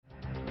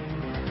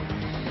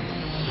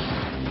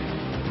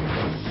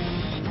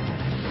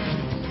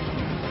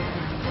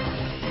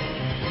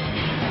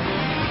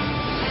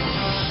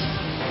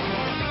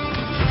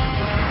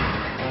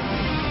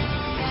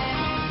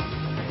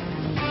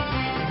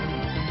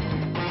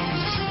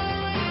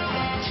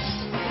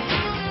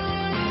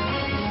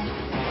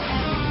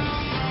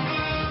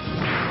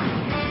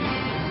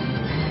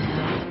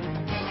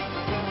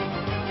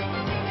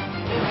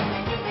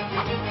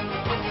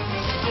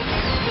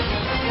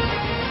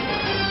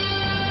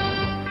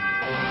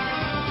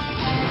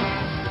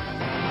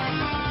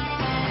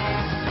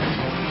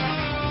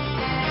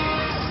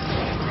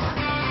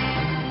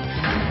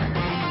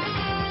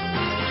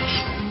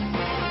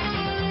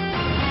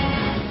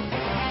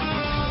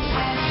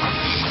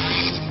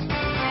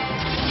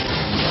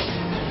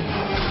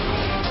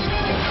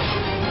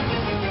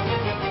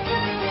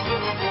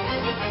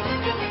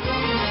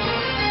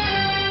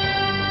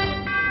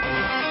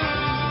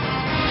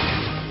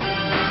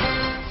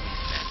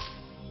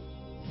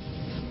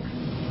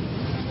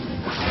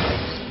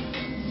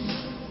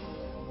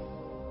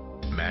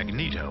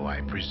Magneto,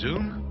 I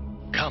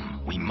presume?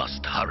 Come, we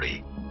must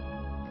hurry.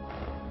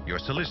 Your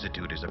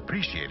solicitude is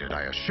appreciated,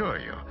 I assure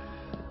you.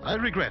 I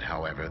regret,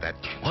 however, that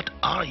What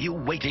are you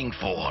waiting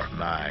for?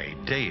 my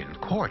day in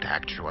court,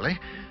 actually.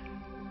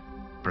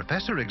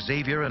 Professor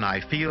Xavier and I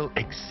feel...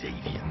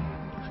 Xavier?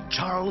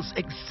 Charles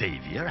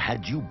Xavier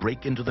had you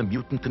break into the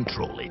Mutant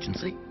Control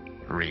Agency?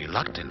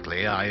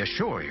 Reluctantly, I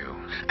assure you.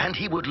 And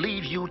he would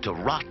leave you to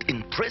rot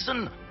in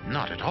prison?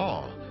 Not at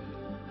all.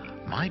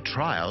 My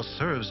trial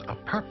serves a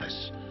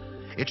purpose.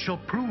 It shall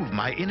prove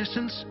my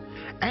innocence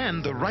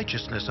and the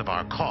righteousness of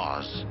our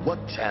cause. What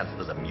chance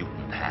does a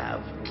mutant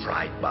have,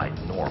 tried by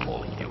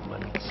normal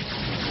humans?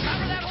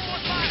 Cover that hole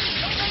with fire!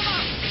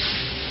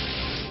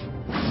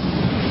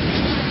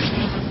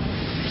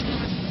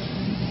 Don't let him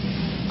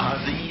up! Are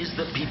these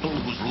the people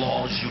whose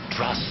laws you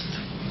trust?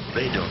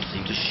 They don't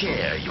seem to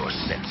share your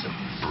sense of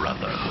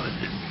brotherhood.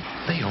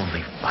 They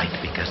only fight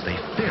because they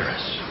fear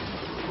us.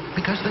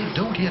 Because they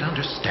don't yet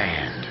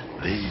understand.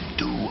 They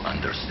do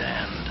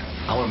understand.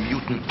 Our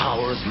mutant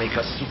powers make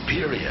us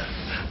superior.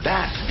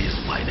 That is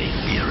why they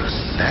fear us.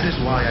 That is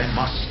why I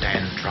must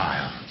stand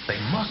trial. They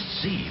must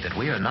see that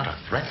we are not a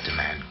threat to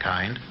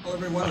mankind. Hello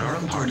everyone, but are a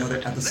welcome to part of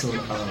another it. episode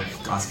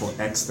of Gospel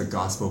X, the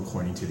Gospel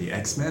according to the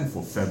X-Men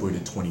for February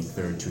the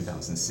 23rd,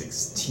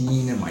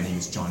 2016. My name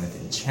is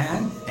Jonathan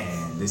Chan,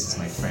 and this is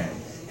my friend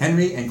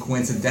Henry, and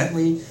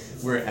coincidentally,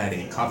 we're at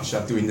a coffee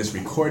shop doing this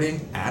recording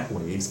at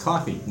Waves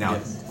Coffee.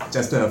 Now,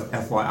 just a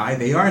FYI,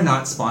 they are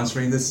not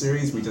sponsoring this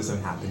series, we just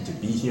happen to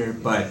be here,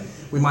 but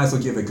we might as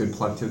well give a good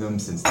plug to them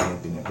since they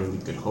have been a really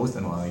good host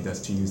and allowing us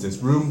to use this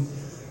room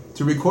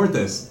to record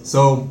this.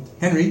 So,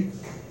 Henry,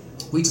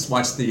 we just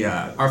watched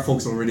our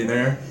folks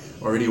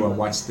already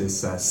watched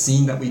this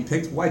scene that we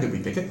picked. Why did we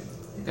pick it?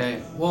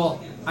 Okay,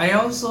 well, I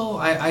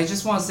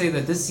just want to say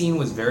that this scene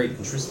was very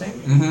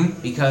interesting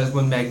because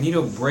when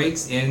Magneto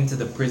breaks into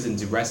the prison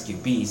to rescue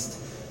Beast,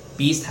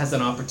 Beast has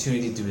an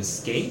opportunity to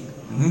escape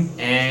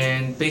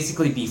and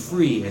basically be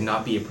free and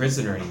not be a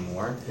prisoner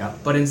anymore. Yeah.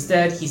 But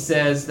instead, he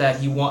says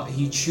that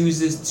he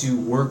chooses to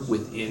work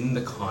within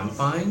the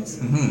confines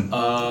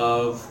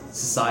of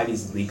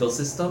society's legal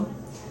system,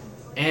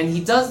 and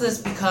he does this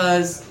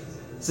because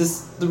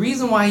the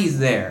reason why he's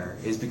there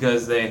is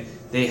because they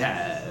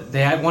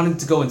had wanted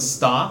to go and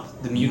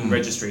stop the mutant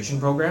registration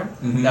program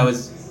that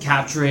was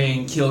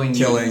killing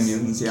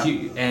mutants. Yeah.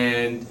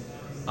 And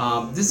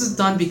this is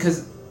done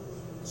because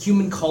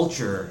human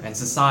culture and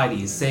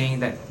society is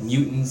saying that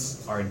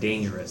mutants are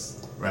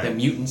dangerous, Right. that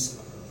mutants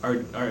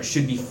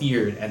should be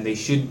feared and they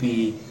should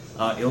be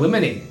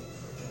eliminated.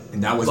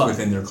 And that was But-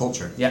 within their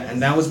culture. Yeah,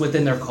 and that was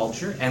within their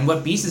culture. And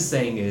what Beast is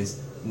saying is,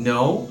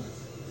 no,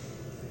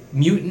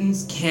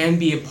 mutants can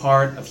be a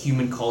part of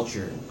human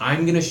culture.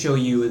 I'm going to show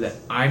you that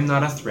I'm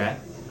not a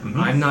threat,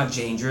 I'm not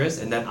dangerous,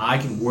 and that I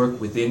can work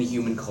within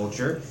human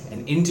culture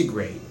and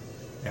integrate.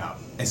 Yeah.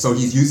 And so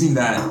he's using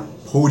that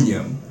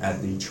podium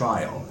at the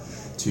trial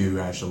to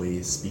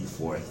actually speak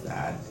forth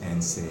that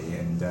and say,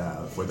 and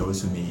for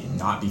those who may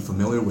not be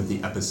familiar with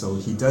the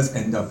episode, he does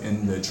end up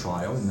in the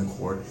trial, in the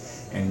court,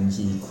 and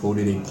he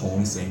quoted a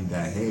poem saying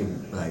that, hey,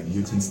 like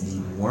mutants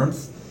need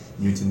warmth,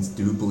 mutants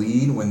do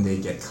bleed when they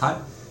get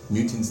cut,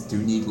 mutants do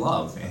need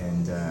love,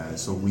 and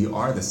so we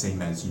are the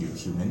same as you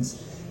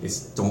humans.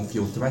 It's don't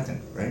feel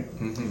threatened, right?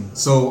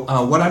 So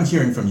what I'm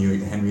hearing from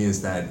you, Henry,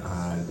 is that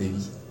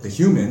the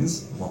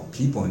humans, well,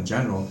 people in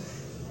general,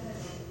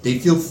 they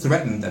feel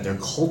threatened that their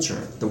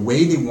culture, the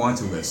way they want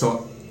to live.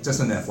 So just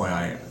an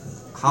FYI,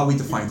 how we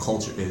define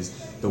culture is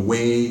the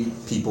way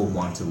people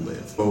want to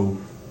live. So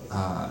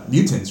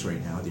mutants right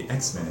now, the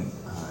X-Men,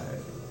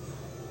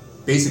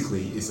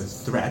 basically is a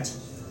threat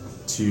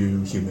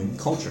to human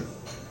culture.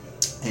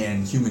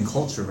 And human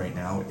culture right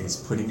now is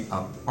putting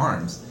up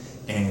arms.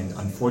 And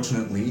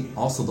unfortunately,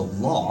 also the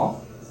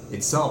law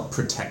itself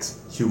protects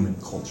human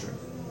culture.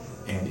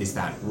 And is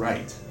that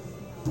right?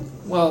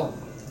 Well,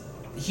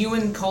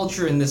 human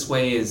culture in this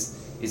way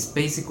is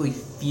basically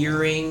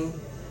fearing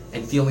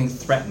and feeling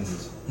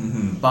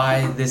threatened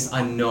by this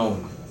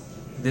unknown,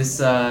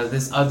 this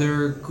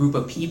other group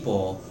of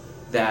people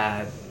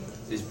that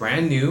is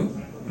brand new,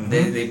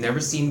 they've never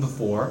seen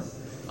before,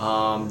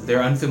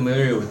 they're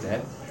unfamiliar with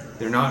it,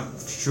 they're not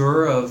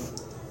sure of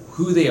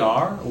who they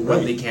are or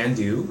what they can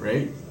do,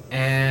 Right.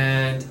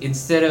 and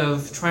instead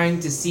of trying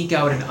to seek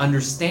out and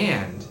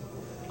understand,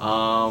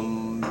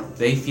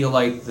 they feel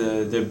like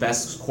their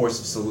best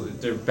course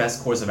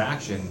of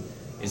action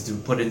is to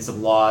put in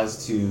some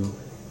laws to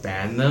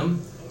ban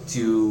them,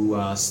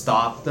 to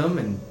stop them,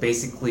 and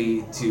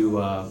basically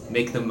to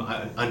make them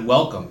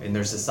unwelcome in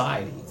their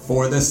society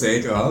For the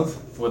sake of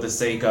human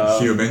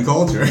culture. human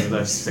culture. For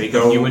the sake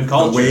of human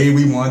culture. The way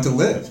we want to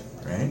live,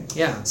 right?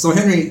 Yeah. So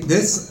Henry,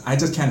 this, I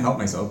just can't help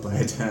myself,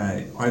 but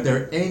are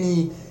there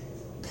any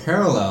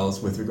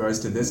parallels with regards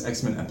to this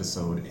X-Men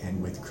episode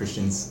and with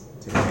Christians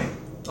today?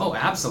 Oh,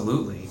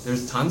 absolutely.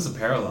 There's tons of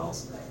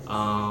parallels.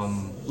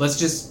 Let's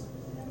just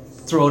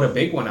throw out a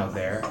big one out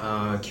there.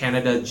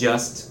 Canada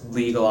just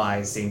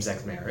legalized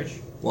same-sex marriage.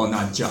 Well,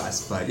 not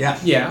just, but yeah.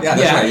 Yeah,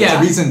 that's yeah, right. yeah. It's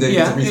a recent thing.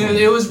 Yeah, It's a recent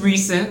it was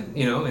recent,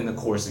 in the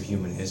course of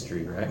human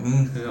history, right?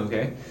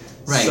 Okay.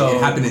 Right, So,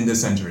 it happened in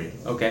this century.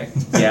 Okay.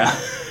 Yeah.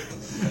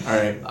 All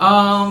right.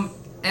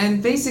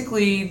 And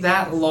basically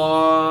that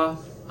law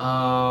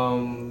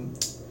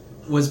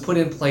was put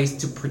in place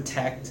to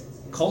protect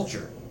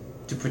culture,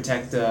 to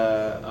protect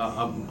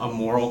a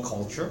moral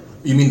culture.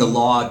 You mean the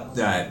law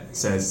that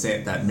says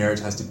that marriage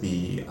has to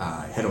be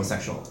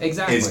heterosexual?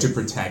 Exactly. Is to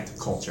protect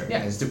culture.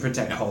 Yeah, it's to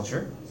protect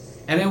culture.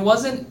 And it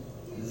wasn't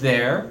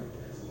there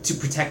to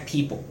protect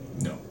people.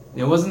 No.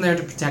 It wasn't there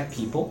to protect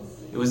people.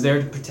 It was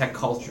there to protect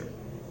culture.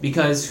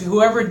 Because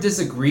whoever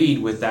disagreed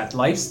with that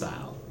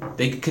lifestyle,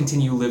 they could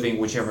continue living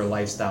whichever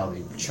lifestyle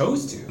they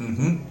chose to.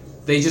 Mm-hmm.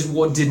 They just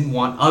didn't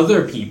want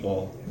other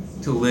people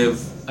to live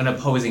an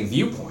opposing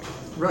viewpoint.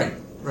 Right,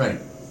 right.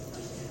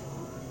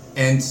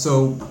 And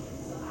so,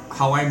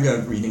 how I'm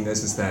reading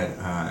this is that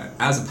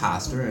as a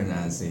pastor and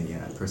as a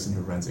person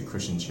who runs a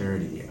Christian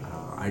charity,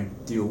 I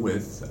deal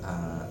with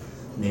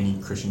many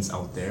Christians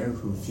out there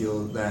who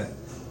feel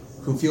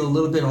a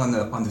little bit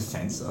on the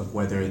fence of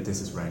whether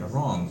this is right or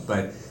wrong.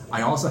 But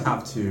I also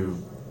have to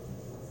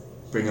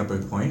bring up a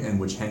point, and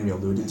which Henry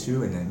alluded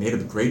to, and made a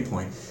great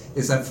point,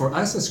 is that for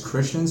us as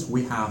Christians,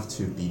 we have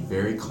to be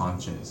very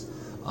conscious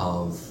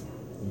of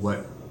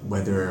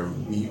whether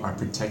we are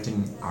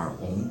protecting our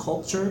own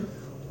culture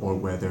or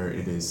whether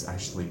it is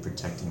actually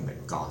protecting the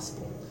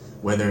gospel.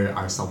 Whether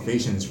our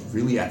salvation is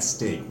really at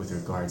stake with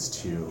regards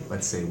to,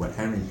 let's say, what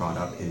Henry brought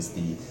up is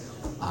the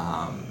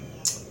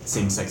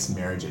same-sex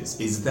marriages.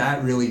 Is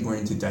that really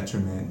going to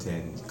detriment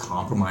and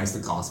compromise the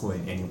gospel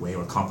in any way,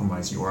 or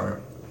compromise your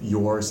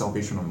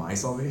salvation or my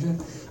salvation?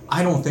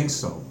 I don't think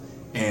so.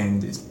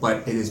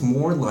 But it is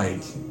more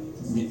like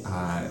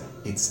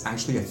it's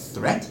actually a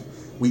threat.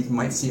 We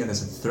might see it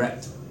as a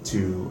threat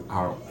to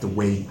how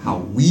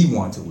we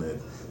want to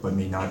live, but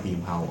may not be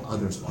how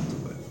others want to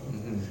live,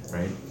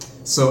 right?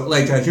 So,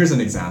 here's an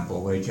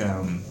example.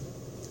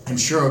 I'm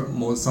sure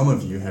some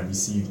of you have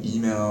received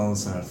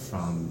emails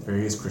from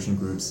various Christian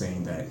groups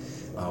saying that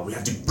we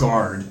have to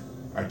guard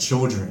our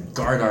children,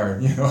 guard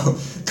our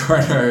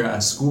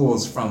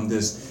schools from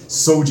this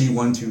Soji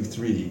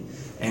 123,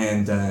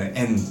 and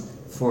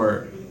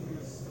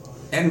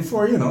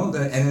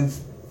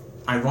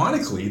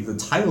ironically, the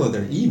title of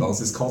their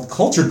emails is called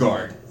Culture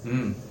Guard.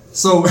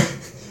 So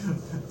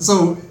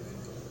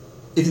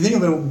if you think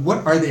about it,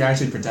 what are they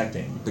actually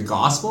protecting? The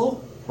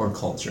gospel or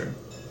culture?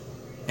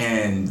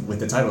 And with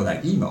the title of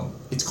that email,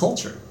 it's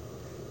culture.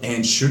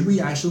 And should we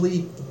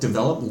actually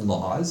develop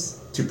laws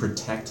to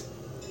protect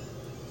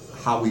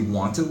how we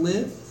want to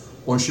live,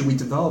 or should we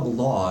develop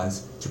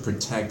laws to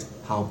protect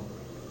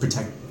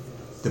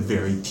the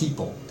very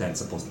people that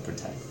it's supposed to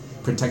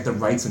protect the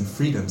rights and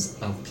freedoms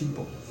of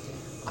people?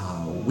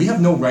 We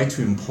have no right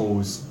to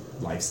impose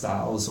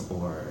lifestyles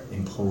or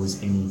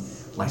impose any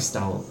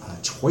lifestyle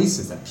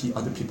choices that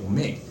other people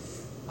make.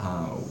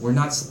 We're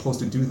not supposed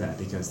to do that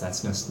because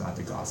that's just not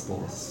the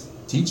gospel's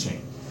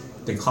teaching.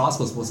 The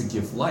gospel is supposed to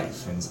give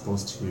life and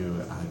supposed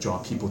to draw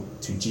people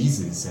to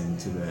Jesus and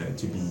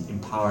to be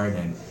empowered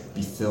and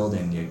be filled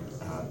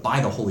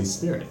by the Holy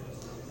Spirit.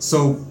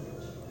 So,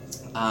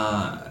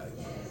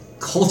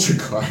 culture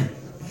guard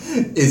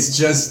is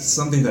just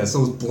something that's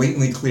so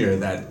blatantly clear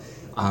that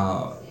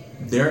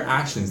their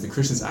actions, the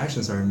Christians'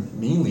 actions, are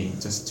mainly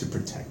just to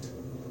protect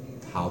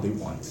how they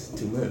want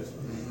to live.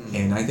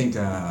 And I think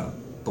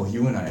both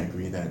you and I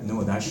agree that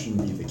no, that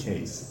shouldn't be the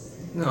case.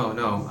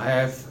 No.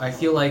 I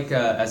feel like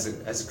as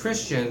a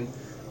Christian,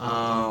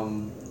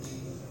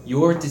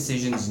 your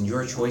decisions and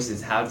your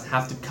choices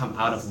have to come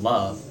out of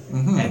love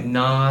and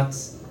not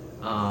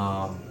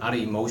out of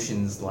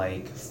emotions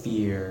like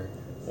fear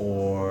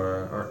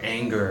or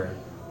anger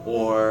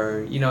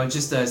or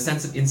just a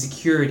sense of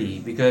insecurity,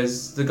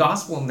 because the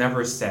gospel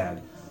never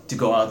said to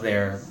go out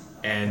there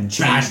and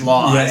change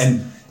laws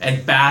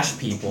and bash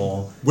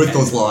people with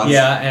those laws.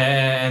 Yeah,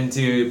 and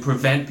to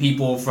prevent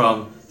people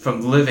from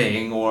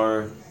living,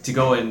 or to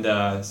go and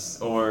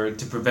or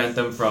to prevent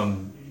them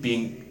from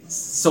being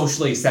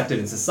socially accepted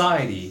in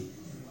society.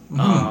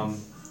 The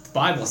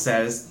Bible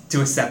says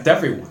to accept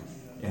everyone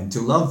and to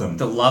love them.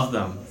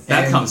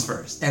 That comes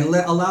first. And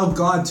allow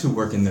God to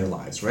work in their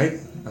lives, right?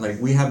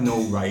 Like, we have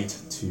no right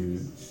to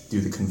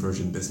do the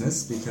conversion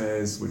business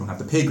because we don't have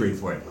the pay grade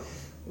for it.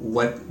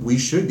 What we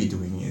should be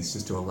doing is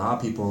just to allow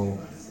people,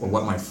 or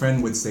what my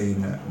friend would say,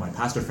 my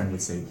pastor friend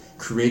would say,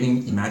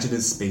 creating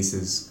imaginative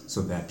spaces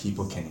so that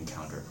people can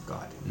encounter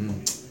God.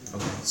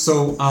 Okay.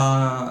 So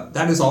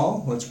that is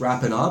all. Let's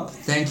wrap it up.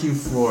 Thank you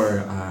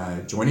for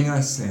joining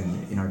us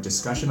in our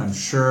discussion. I'm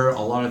sure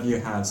a lot of you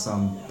have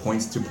some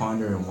points to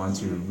ponder and want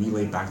to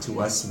relay back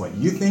to us what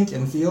you think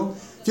and feel.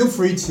 Feel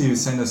free to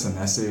send us a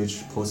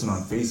message, post it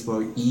on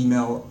Facebook,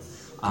 email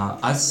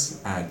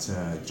us at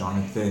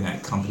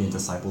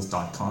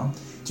jonathan@companydisciples.com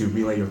to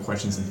relay your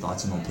questions and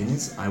thoughts and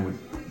opinions. I would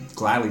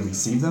gladly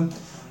receive them.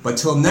 But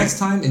till next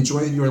time,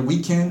 enjoy your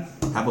weekend.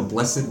 Have a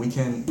blessed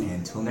weekend.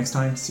 And till next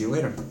time, see you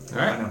later. All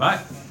right, bye.